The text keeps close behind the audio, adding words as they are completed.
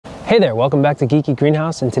Hey there, welcome back to Geeky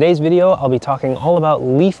Greenhouse. In today's video, I'll be talking all about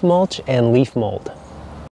leaf mulch and leaf mold.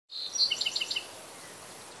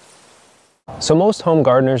 So most home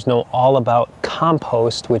gardeners know all about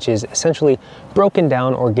compost, which is essentially broken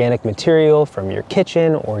down organic material from your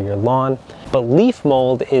kitchen or your lawn. But leaf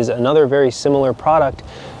mold is another very similar product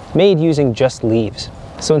made using just leaves.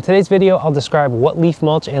 So in today's video, I'll describe what leaf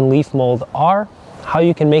mulch and leaf mold are, how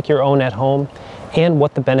you can make your own at home, and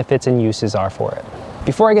what the benefits and uses are for it.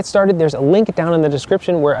 Before I get started, there's a link down in the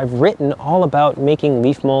description where I've written all about making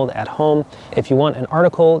leaf mold at home. If you want an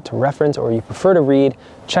article to reference or you prefer to read,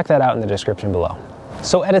 check that out in the description below.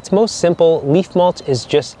 So at its most simple, leaf mulch is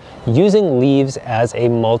just using leaves as a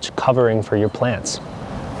mulch covering for your plants.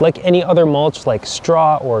 Like any other mulch like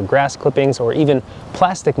straw or grass clippings or even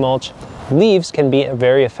plastic mulch, leaves can be a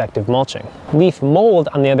very effective mulching. Leaf mold,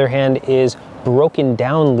 on the other hand, is broken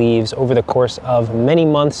down leaves over the course of many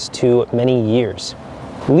months to many years.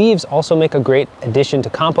 Leaves also make a great addition to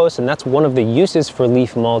compost, and that's one of the uses for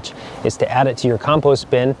leaf mulch, is to add it to your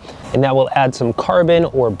compost bin, and that will add some carbon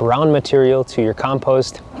or brown material to your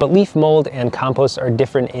compost. But leaf mold and compost are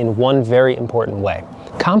different in one very important way.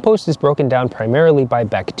 Compost is broken down primarily by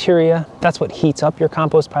bacteria. That's what heats up your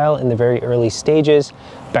compost pile in the very early stages.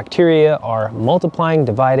 Bacteria are multiplying,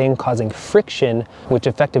 dividing, causing friction, which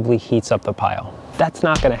effectively heats up the pile. That's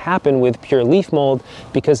not going to happen with pure leaf mold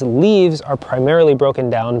because leaves are primarily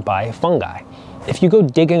broken down by fungi. If you go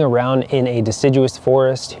digging around in a deciduous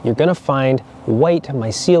forest, you're going to find white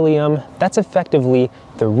mycelium. That's effectively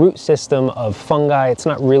the root system of fungi. It's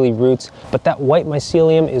not really roots, but that white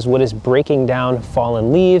mycelium is what is breaking down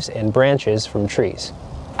fallen leaves and branches from trees.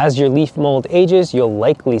 As your leaf mold ages, you'll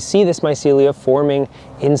likely see this mycelia forming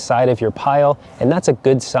inside of your pile, and that's a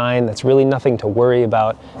good sign. That's really nothing to worry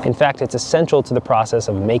about. In fact, it's essential to the process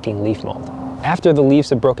of making leaf mold. After the leaves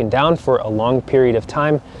have broken down for a long period of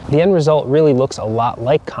time, the end result really looks a lot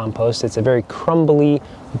like compost. It's a very crumbly,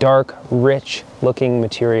 dark, rich looking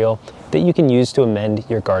material that you can use to amend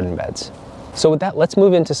your garden beds. So with that, let's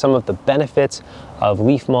move into some of the benefits of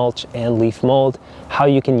leaf mulch and leaf mold, how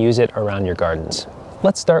you can use it around your gardens.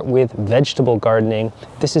 Let's start with vegetable gardening.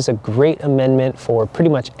 This is a great amendment for pretty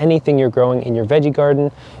much anything you're growing in your veggie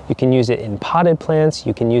garden. You can use it in potted plants,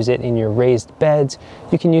 you can use it in your raised beds,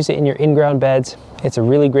 you can use it in your in-ground beds. It's a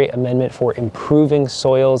really great amendment for improving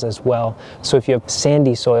soils as well. So if you have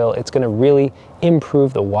sandy soil, it's going to really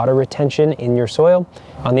improve the water retention in your soil.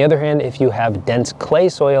 On the other hand, if you have dense clay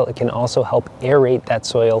soil, it can also help aerate that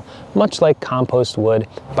soil, much like compost would,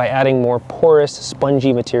 by adding more porous,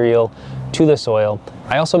 spongy material to the soil.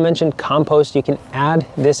 I also mentioned compost. You can add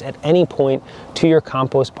this at any point to your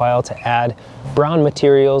compost pile to add brown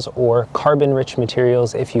materials or carbon-rich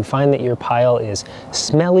materials. If you find that your pile is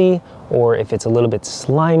smelly or if it's a little bit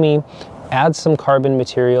slimy, add some carbon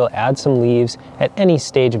material, add some leaves. At any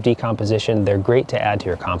stage of decomposition, they're great to add to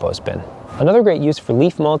your compost bin. Another great use for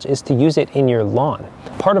leaf mulch is to use it in your lawn.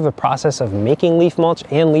 Part of the process of making leaf mulch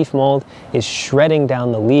and leaf mold is shredding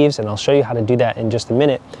down the leaves, and I'll show you how to do that in just a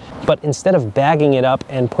minute. But instead of bagging it up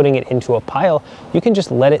and putting it into a pile, you can just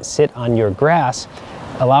let it sit on your grass,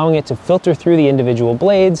 allowing it to filter through the individual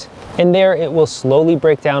blades, and there it will slowly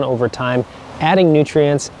break down over time, adding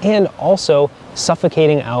nutrients and also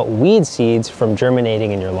suffocating out weed seeds from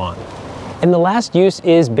germinating in your lawn. And the last use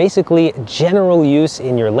is basically general use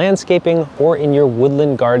in your landscaping or in your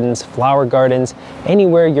woodland gardens, flower gardens,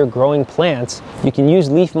 anywhere you're growing plants. You can use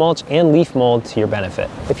leaf mulch and leaf mold to your benefit.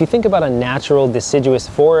 If you think about a natural deciduous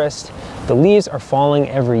forest, the leaves are falling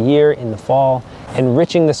every year in the fall,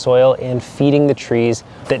 enriching the soil and feeding the trees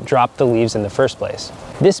that dropped the leaves in the first place.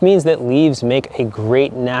 This means that leaves make a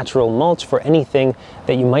great natural mulch for anything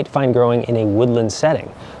that you might find growing in a woodland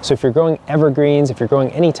setting. So if you're growing evergreens, if you're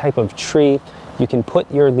growing any type of tree, you can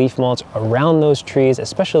put your leaf mulch around those trees,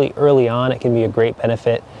 especially early on. It can be a great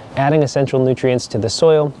benefit, adding essential nutrients to the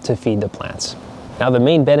soil to feed the plants. Now, the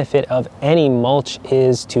main benefit of any mulch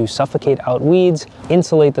is to suffocate out weeds,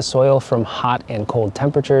 insulate the soil from hot and cold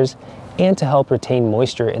temperatures, and to help retain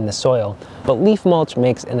moisture in the soil. But leaf mulch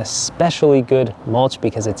makes an especially good mulch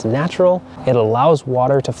because it's natural, it allows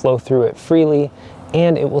water to flow through it freely,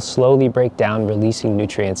 and it will slowly break down, releasing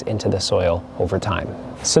nutrients into the soil over time.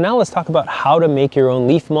 So now let's talk about how to make your own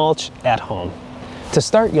leaf mulch at home. To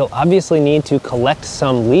start, you'll obviously need to collect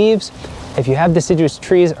some leaves. If you have deciduous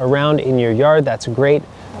trees around in your yard, that's great.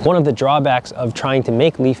 One of the drawbacks of trying to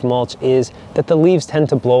make leaf mulch is that the leaves tend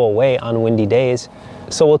to blow away on windy days.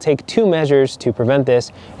 So we'll take two measures to prevent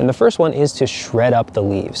this, and the first one is to shred up the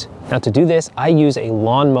leaves. Now to do this, I use a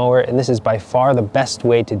lawnmower, and this is by far the best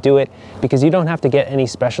way to do it because you don't have to get any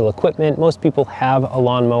special equipment. Most people have a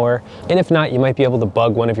lawnmower, and if not, you might be able to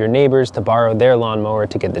bug one of your neighbors to borrow their lawnmower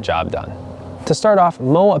to get the job done. To start off,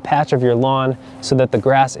 mow a patch of your lawn so that the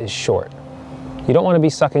grass is short. You don't want to be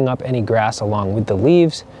sucking up any grass along with the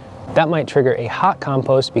leaves. That might trigger a hot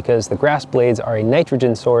compost because the grass blades are a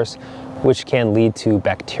nitrogen source, which can lead to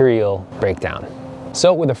bacterial breakdown.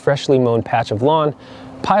 So with a freshly mown patch of lawn,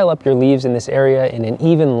 pile up your leaves in this area in an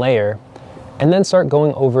even layer, and then start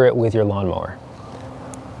going over it with your lawnmower.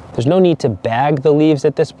 There's no need to bag the leaves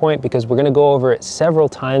at this point because we're going to go over it several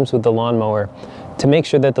times with the lawnmower to make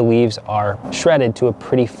sure that the leaves are shredded to a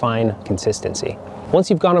pretty fine consistency. Once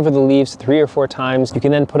you've gone over the leaves 3 or 4 times, you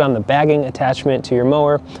can then put on the bagging attachment to your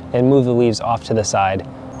mower and move the leaves off to the side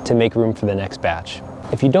to make room for the next batch.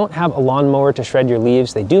 If you don't have a lawnmower to shred your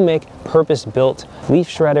leaves, they do make purpose-built leaf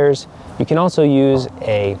shredders. You can also use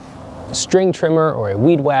a string trimmer or a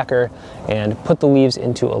weed whacker and put the leaves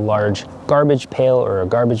into a large garbage pail or a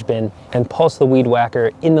garbage bin and pulse the weed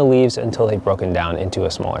whacker in the leaves until they've broken down into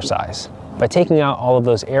a smaller size. By taking out all of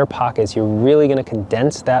those air pockets, you're really going to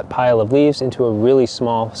condense that pile of leaves into a really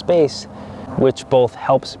small space, which both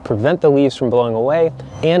helps prevent the leaves from blowing away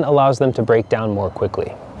and allows them to break down more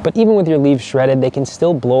quickly. But even with your leaves shredded, they can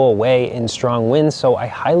still blow away in strong winds, so I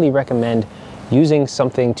highly recommend using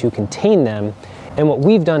something to contain them. And what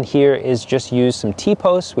we've done here is just use some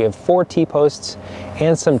T-posts. We have 4 T-posts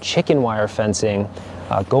and some chicken wire fencing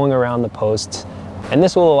going around the posts. And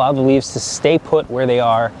this will allow the leaves to stay put where they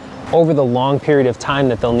are over the long period of time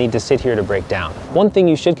that they'll need to sit here to break down. One thing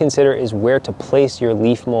you should consider is where to place your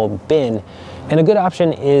leaf mold bin. And a good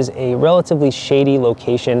option is a relatively shady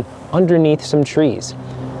location underneath some trees.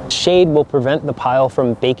 Shade will prevent the pile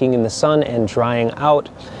from baking in the sun and drying out,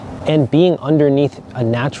 and being underneath a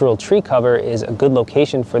natural tree cover is a good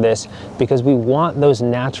location for this because we want those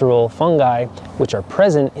natural fungi which are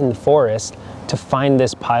present in the forest to find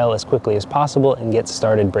this pile as quickly as possible and get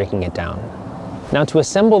started breaking it down. Now to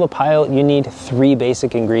assemble the pile, you need 3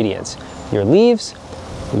 basic ingredients: your leaves,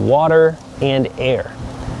 water, and air.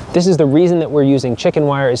 This is the reason that we're using chicken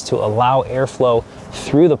wire, is to allow airflow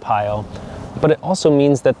through the pile, but it also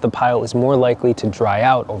means that the pile is more likely to dry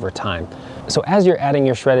out over time. So as you're adding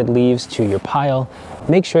your shredded leaves to your pile,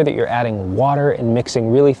 make sure that you're adding water and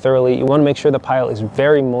mixing really thoroughly. You want to make sure the pile is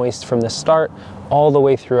very moist from the start all the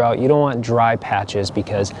way throughout. You don't want dry patches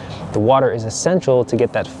because the water is essential to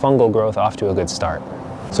get that fungal growth off to a good start.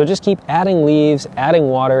 So just keep adding leaves, adding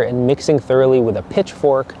water, and mixing thoroughly with a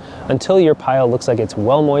pitchfork until your pile looks like it's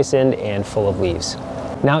well moistened and full of leaves.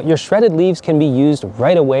 Now, your shredded leaves can be used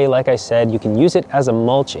right away. Like I said, you can use it as a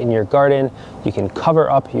mulch in your garden. You can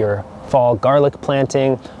cover up your fall garlic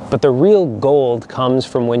planting, but the real gold comes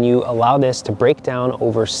from when you allow this to break down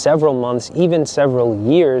over several months, even several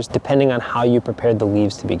years, depending on how you prepared the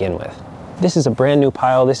leaves to begin with. This is a brand new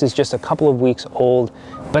pile. This is just a couple of weeks old,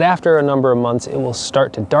 but after a number of months, it will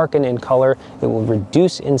start to darken in color, it will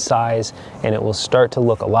reduce in size, and it will start to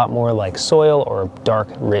look a lot more like soil or dark,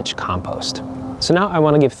 rich compost. So now I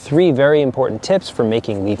want to give 3 very important tips for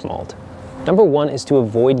making leaf mold. Number 1 is to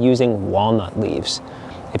avoid using walnut leaves.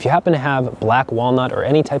 If you happen to have black walnut or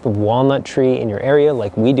any type of walnut tree in your area,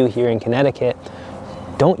 like we do here in Connecticut,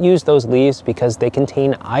 don't use those leaves because they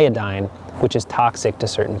contain iodine, which is toxic to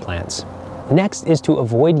certain plants. Next is to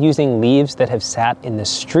avoid using leaves that have sat in the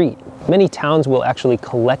street. Many towns will actually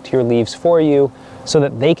collect your leaves for you so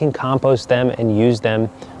that they can compost them and use them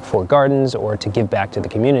for gardens or to give back to the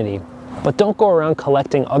community. But don't go around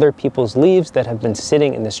collecting other people's leaves that have been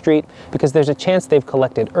sitting in the street because there's a chance they've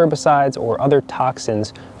collected herbicides or other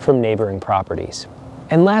toxins from neighboring properties.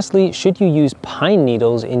 And lastly, should you use pine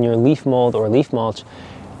needles in your leaf mold or leaf mulch?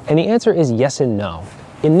 And the answer is yes and no.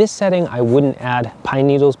 In this setting, I wouldn't add pine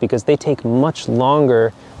needles because they take much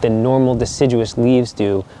longer than normal deciduous leaves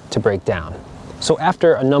do to break down. So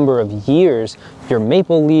after a number of years, your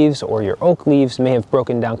maple leaves or your oak leaves may have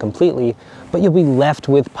broken down completely, but you'll be left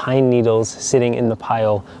with pine needles sitting in the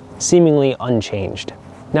pile, seemingly unchanged.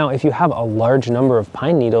 Now, if you have a large number of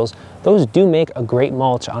pine needles, those do make a great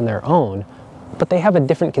mulch on their own, but they have a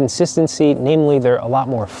different consistency, namely they're a lot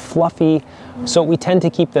more fluffy, so we tend to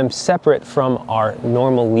keep them separate from our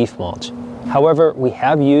normal leaf mulch. However, we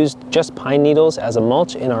have used just pine needles as a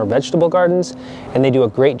mulch in our vegetable gardens, and they do a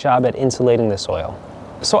great job at insulating the soil.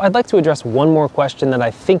 So I'd like to address one more question that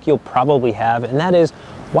I think you'll probably have, and that is,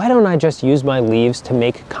 why don't I just use my leaves to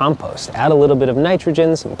make compost? Add a little bit of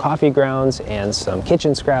nitrogen, some coffee grounds, and some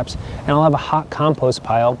kitchen scraps, and I'll have a hot compost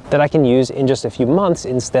pile that I can use in just a few months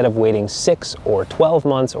instead of waiting 6 or 12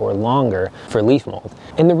 months or longer for leaf mold.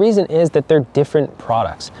 And the reason is that they're different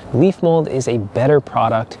products. Leaf mold is a better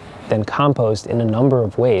product than compost in a number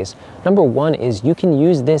of ways. Number one is you can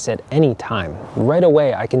use this at any time. Right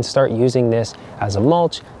away, I can start using this as a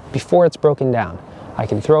mulch before it's broken down. I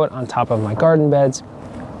can throw it on top of my garden beds,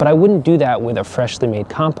 but I wouldn't do that with a freshly made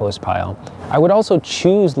compost pile. I would also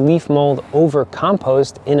choose leaf mold over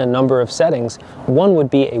compost in a number of settings. One would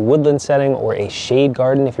be a woodland setting or a shade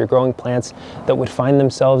garden if you're growing plants that would find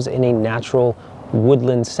themselves in a natural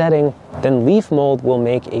woodland setting. Then leaf mold will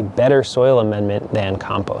make a better soil amendment than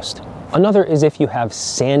compost. Another is if you have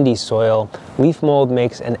sandy soil, leaf mold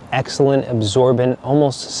makes an excellent absorbent,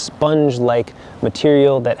 almost sponge-like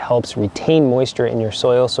material that helps retain moisture in your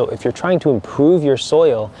soil. So if you're trying to improve your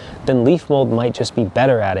soil, then leaf mold might just be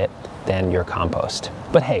better at it than your compost.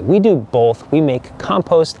 But hey, we do both. We make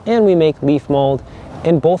compost and we make leaf mold,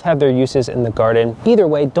 and both have their uses in the garden. Either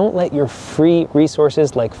way, don't let your free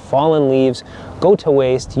resources like fallen leaves go to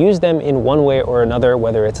waste. Use them in one way or another,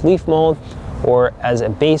 whether it's leaf mold or as a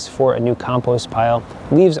base for a new compost pile.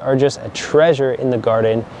 Leaves are just a treasure in the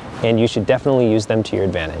garden, and you should definitely use them to your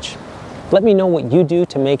advantage. Let me know what you do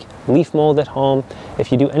to make leaf mold at home,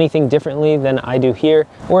 if you do anything differently than I do here,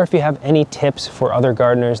 or if you have any tips for other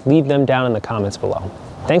gardeners, leave them down in the comments below.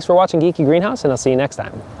 Thanks for watching Geeky Greenhouse, and I'll see you next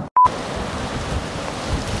time.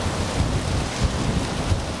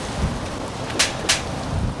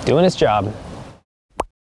 Doing its job.